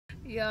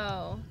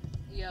Yo,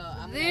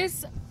 I'm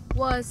this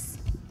was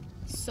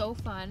so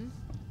fun.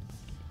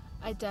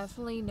 I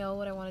definitely know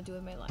what I want to do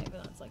with my life,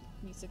 and that's like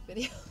music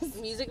videos.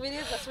 Music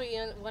videos? That's what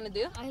you want to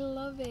do? I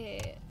love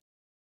it.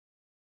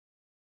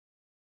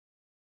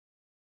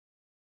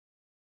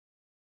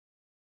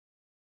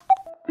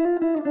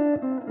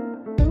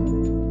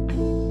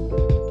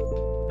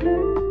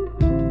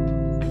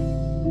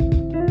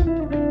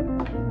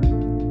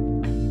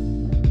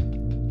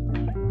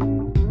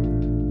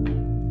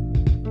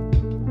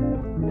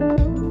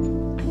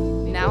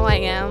 Now I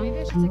am. Maybe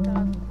I should take that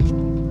off. Good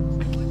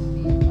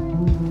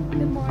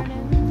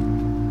morning.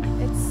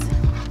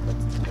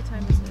 What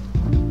time is it?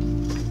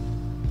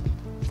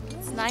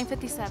 It's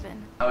 9:57.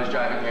 I was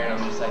driving here and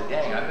I'm just like,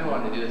 dang, I've been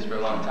wanting to do this for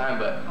a long time,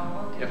 but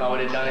if I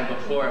would have done it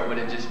before, it would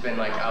have just been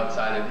like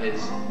outside of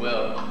his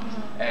will,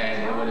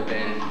 and it would have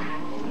been,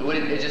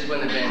 it just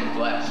wouldn't have been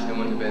blessed, it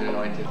wouldn't have been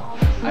anointed.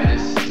 I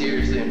just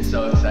seriously am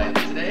so excited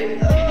today.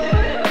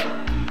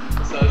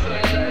 so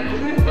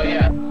excited, but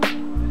yeah.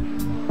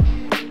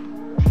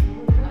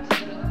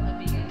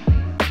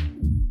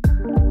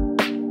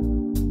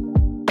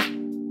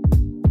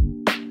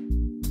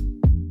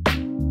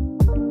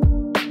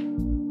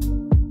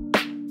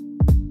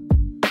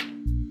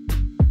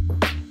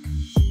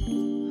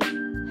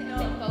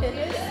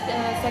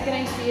 Second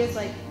I see is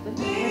like the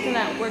person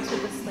that works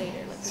with the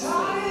Slater. Like the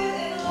Slater.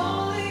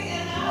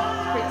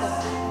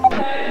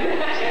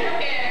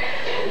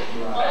 It's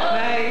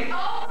pretty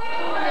cool.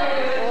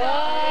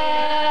 Whoa!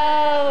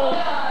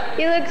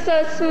 You look so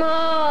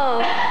small.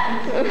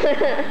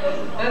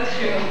 That's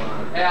true.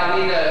 Hey, I'll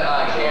need a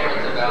camera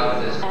to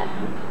balance this.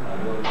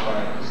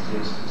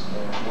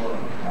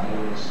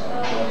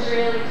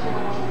 Really cool.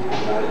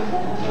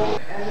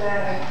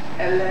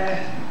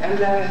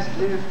 Alas,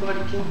 live for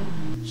the king.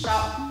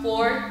 Shot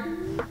 4,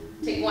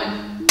 take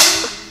 1.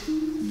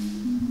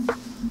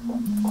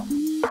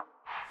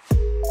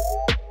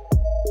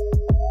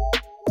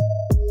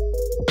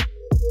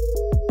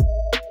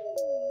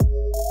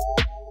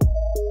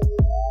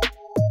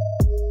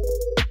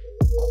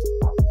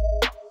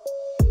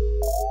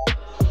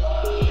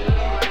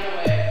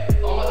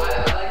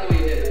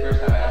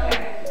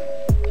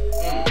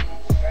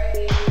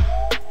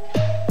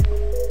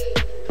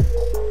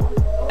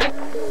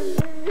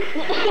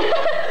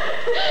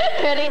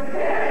 Ready?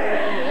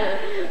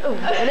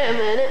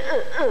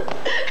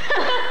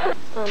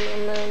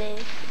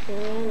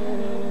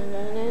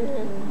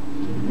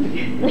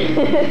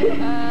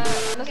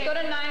 Let's go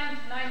to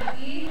 9B.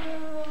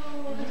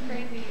 That's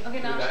crazy.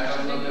 Okay, now she's just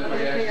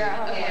figure out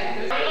how to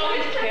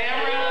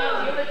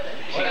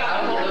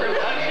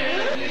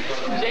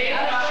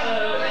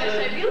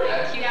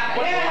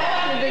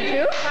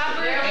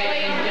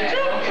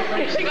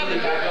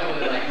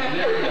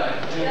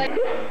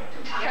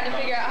trying to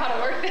figure out how to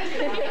work this.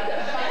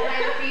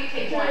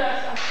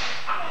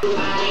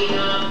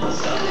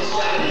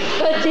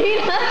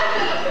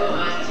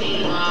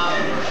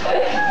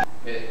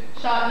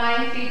 Shot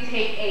 9C,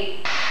 take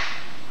 8.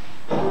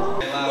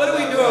 What are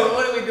we doing?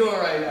 What are we doing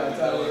right now,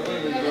 Tyler?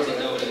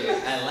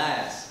 At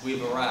last,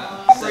 we've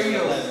arrived.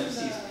 Freedom. 7-Eleven, you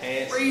see his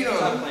pants. Freedom.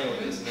 Stop playing with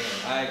this man,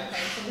 alright?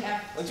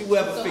 Don't you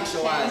ever fix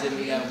your eyes at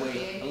me that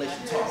way unless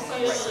you talk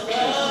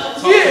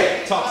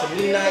correctly. Talk to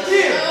me nice.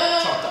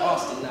 Talk to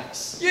Austin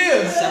nice.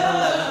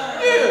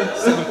 7-Eleven.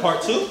 7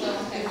 part 2.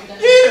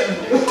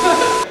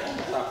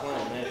 Stop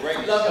playing, man. Break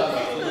it.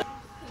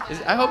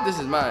 I hope this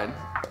is mine.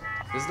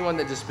 This is the one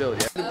that just spilled,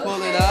 yeah? To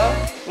pull it out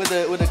with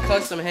a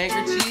custom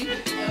handkerchief.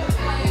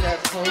 And that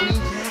pony.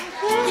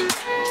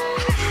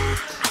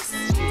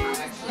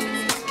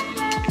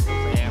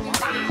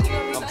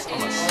 I'm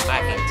gonna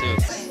smack him too.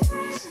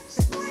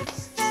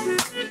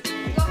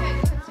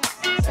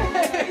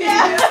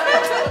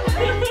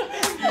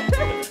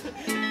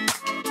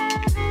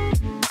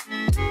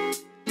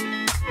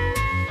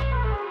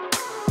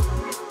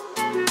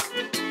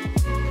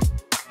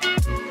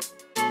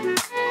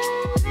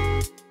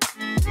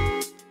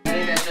 I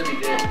think that should be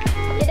good.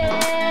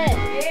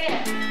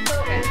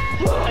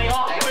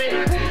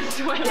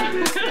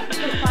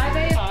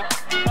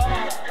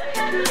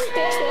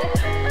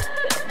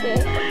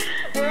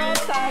 We're all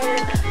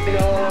tired. You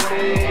know what I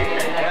mean?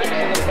 And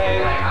then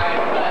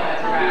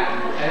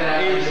I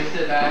just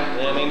sit back.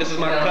 Yeah, I mean, this is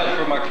my cut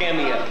for my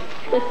cameo.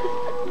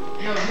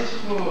 Yo, this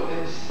fool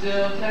is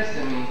still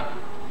texting me.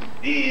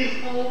 These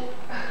fool.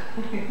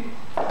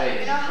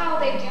 You know how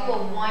they do a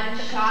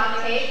one-shot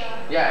take?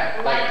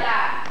 Yeah, Like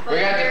that. We're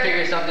gonna have to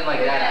figure something like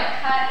that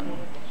out.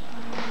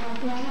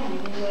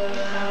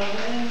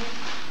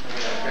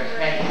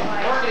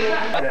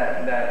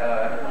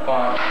 That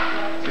font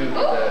to the.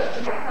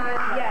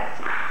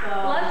 Yes.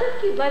 Let's just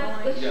keep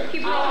rolling.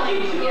 Keep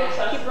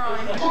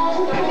rolling. Okay.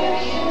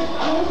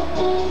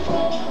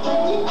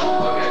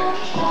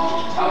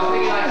 I was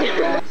thinking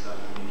like.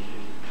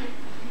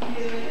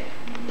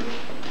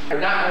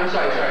 I'm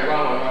sorry,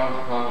 wrong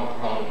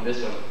one. This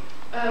one.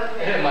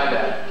 Okay. My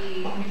bad.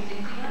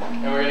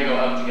 And we're gonna go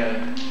up together.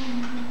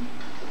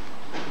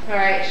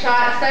 Alright,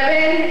 shot 7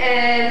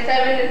 and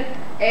 7,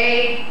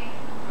 8.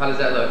 How does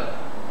that look?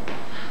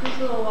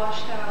 little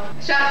washed out.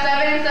 Shot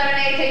 7, 7,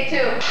 8, take 2.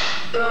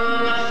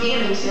 My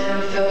feelings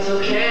never felt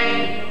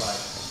okay.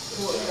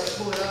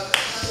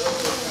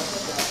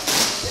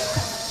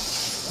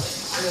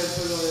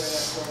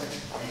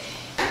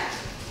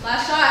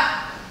 Last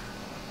shot.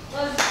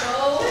 Let's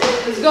go.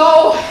 Let's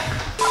go.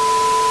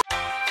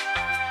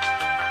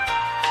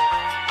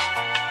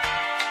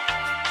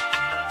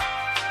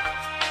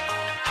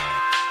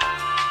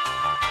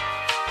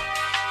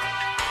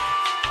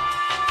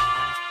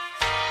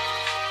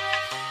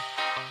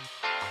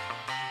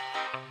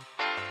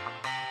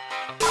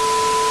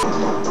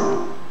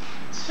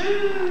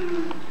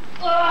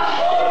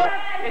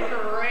 It's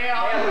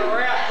a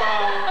wrap,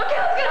 ball. Okay,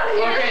 let's get out of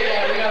here. Okay,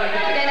 yeah, we gotta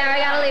get Okay, now we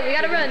gotta leave. We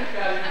gotta run.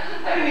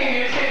 I didn't even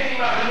get a chance to see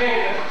my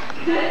banana.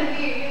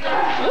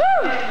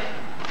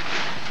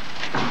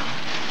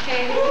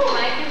 Okay, this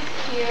mic is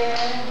here.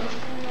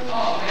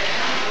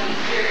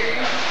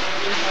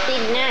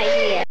 Big night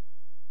here.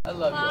 I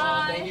love you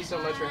all. Thank you so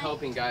much for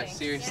helping, guys.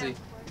 Seriously.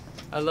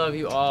 I love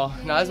you all.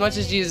 Not as much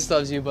as Jesus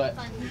loves you, but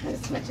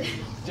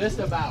just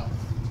about.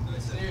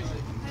 Seriously.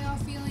 How y'all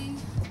feeling?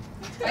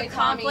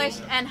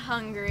 Accomplished and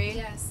hungry.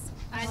 Yes.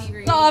 I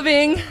agree.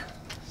 Starving.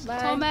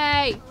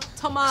 Tomei.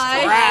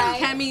 Tomai.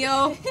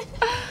 Cameo.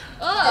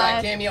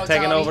 That cameo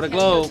Taking Tommy. over the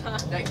globe.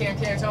 That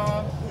cam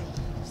Tom.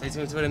 Stay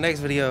tuned for the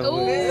next video.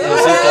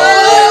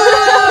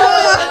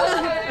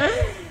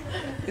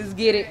 Let's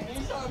get it.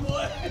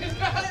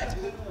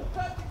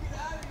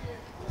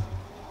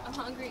 I'm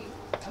hungry.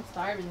 I'm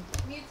starving.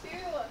 Me too.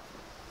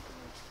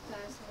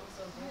 That smells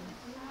so good.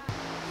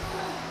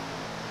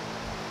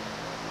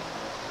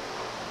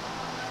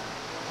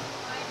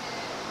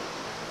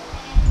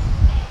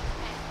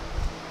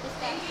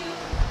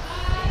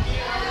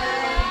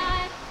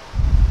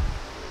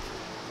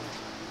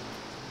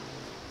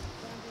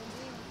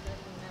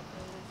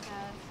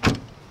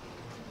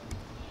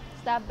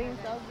 Stop being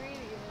so greedy.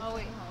 Oh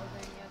wait,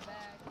 holding your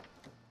back.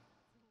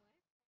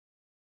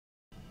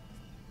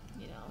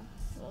 You know,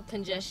 a little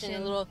congestion, a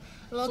little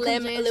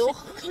phlegm, phlegm, a little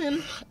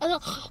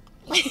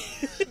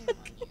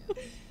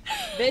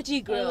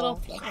veggie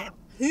grill.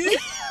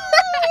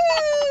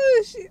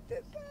 She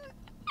did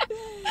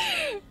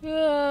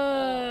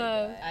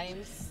that. I'm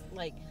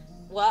like,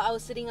 while I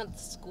was sitting on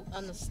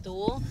the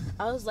stool,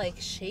 I was like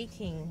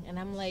shaking, and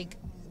I'm like,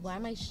 why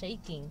am I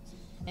shaking?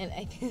 And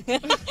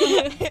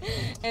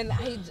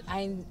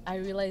I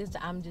realized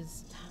I'm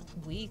just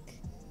weak.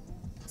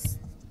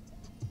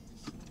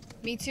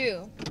 Me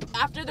too.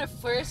 After the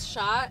first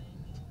shot,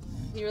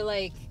 you're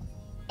like,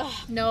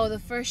 No, the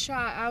first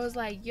shot, I was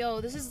like,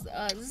 yo, this is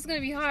gonna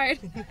be hard.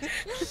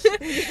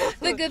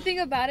 The good thing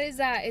about it is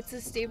that it's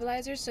a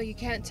stabilizer, so you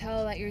can't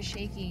tell that you're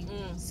shaking.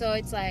 So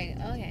it's like,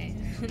 okay,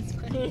 it's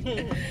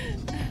fine.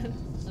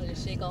 I'll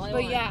just shake all I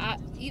But want. yeah,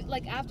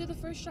 like after the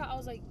first shot, I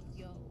was like,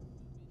 yo,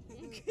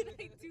 can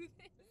I do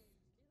this?